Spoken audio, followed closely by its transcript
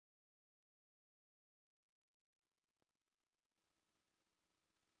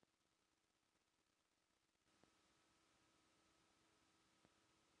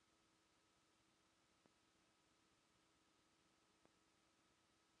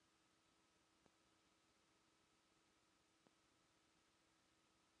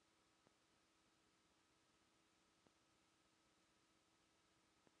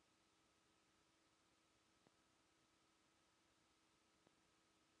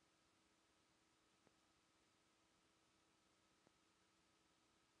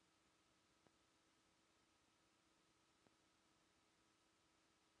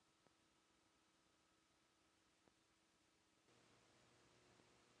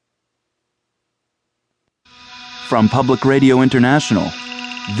From Public Radio International,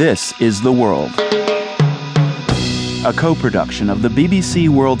 this is The World. A co-production of the BBC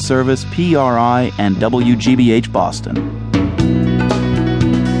World Service, PRI, and WGBH Boston.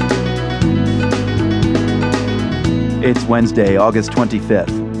 It's Wednesday, August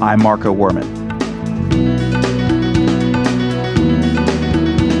 25th. I'm Marco Werman.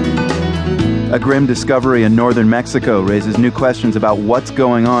 A grim discovery in northern Mexico raises new questions about what's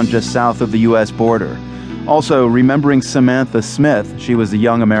going on just south of the U.S. border. Also, remembering Samantha Smith, she was a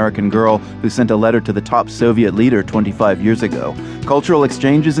young American girl who sent a letter to the top Soviet leader 25 years ago. Cultural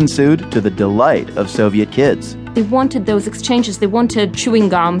exchanges ensued to the delight of Soviet kids. They wanted those exchanges. They wanted chewing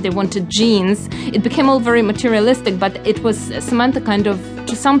gum. They wanted jeans. It became all very materialistic, but it was Samantha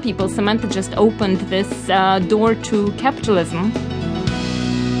to some people, Samantha just opened this door to capitalism.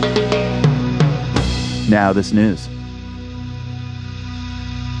 Now this news.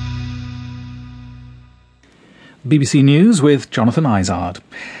 BBC News with Jonathan Izard.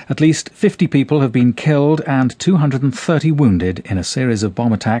 At least 50 people have been killed and 230 wounded in a series of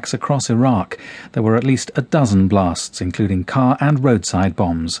bomb attacks across Iraq. There were at least a dozen blasts, including car and roadside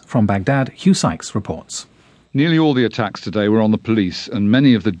bombs. From Baghdad, Hugh Sykes reports. Nearly all the attacks today were on the police, and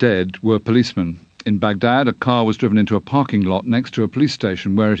many of the dead were policemen. In Baghdad, a car was driven into a parking lot next to a police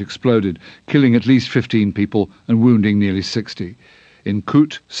station where it exploded, killing at least 15 people and wounding nearly 60. In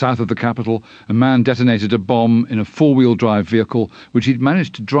Kut, south of the capital, a man detonated a bomb in a four-wheel drive vehicle which he'd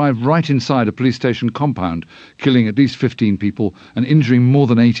managed to drive right inside a police station compound, killing at least 15 people and injuring more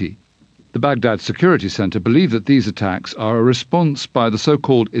than 80. The Baghdad Security Center believe that these attacks are a response by the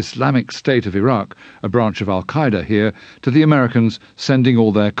so-called Islamic State of Iraq, a branch of al-Qaeda here, to the Americans sending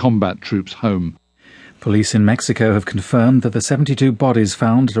all their combat troops home. Police in Mexico have confirmed that the 72 bodies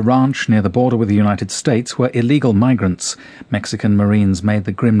found at a ranch near the border with the United States were illegal migrants. Mexican Marines made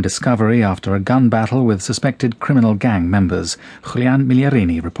the grim discovery after a gun battle with suspected criminal gang members. Julian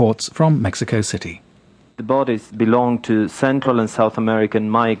Migliarini reports from Mexico City. The bodies belong to Central and South American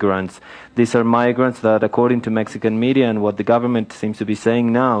migrants. These are migrants that, according to Mexican media and what the government seems to be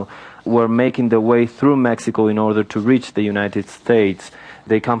saying now, were making their way through Mexico in order to reach the United States.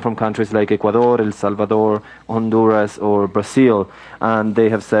 They come from countries like Ecuador, El Salvador, Honduras, or Brazil, and they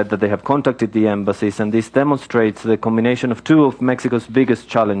have said that they have contacted the embassies, and this demonstrates the combination of two of Mexico's biggest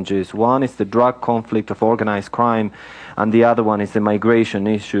challenges. One is the drug conflict of organized crime, and the other one is the migration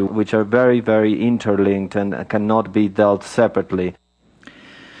issue, which are very, very interlinked and cannot be dealt separately.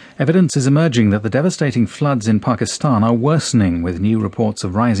 Evidence is emerging that the devastating floods in Pakistan are worsening, with new reports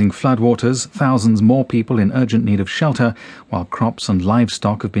of rising floodwaters, thousands more people in urgent need of shelter, while crops and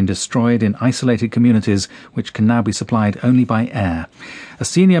livestock have been destroyed in isolated communities which can now be supplied only by air. A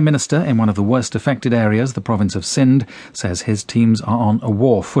senior minister in one of the worst affected areas, the province of Sindh, says his teams are on a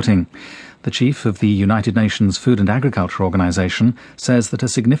war footing. The chief of the United Nations Food and Agriculture Organization says that a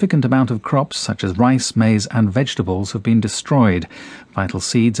significant amount of crops such as rice, maize and vegetables have been destroyed. Vital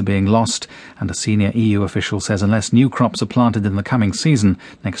seeds are being lost, and a senior EU official says unless new crops are planted in the coming season,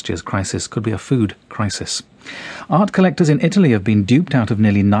 next year's crisis could be a food crisis. Art collectors in Italy have been duped out of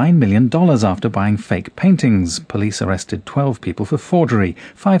nearly $9 million after buying fake paintings. Police arrested 12 people for forgery.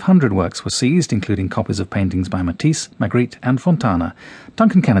 500 works were seized, including copies of paintings by Matisse, Magritte and Fontana.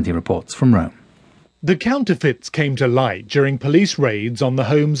 Duncan Kennedy reports from Rome. The counterfeits came to light during police raids on the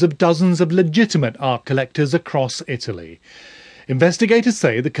homes of dozens of legitimate art collectors across Italy. Investigators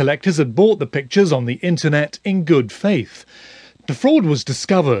say the collectors had bought the pictures on the internet in good faith. The fraud was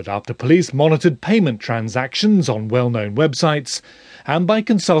discovered after police monitored payment transactions on well-known websites and by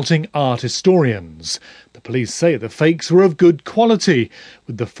consulting art historians. The police say the fakes were of good quality,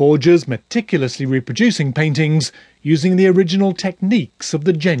 with the forgers meticulously reproducing paintings using the original techniques of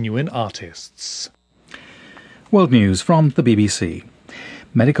the genuine artists. World News from the BBC.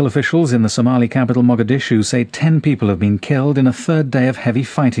 Medical officials in the Somali capital Mogadishu say 10 people have been killed in a third day of heavy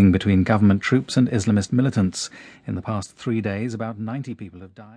fighting between government troops and Islamist militants. In the past 3 days, about 90 people have died.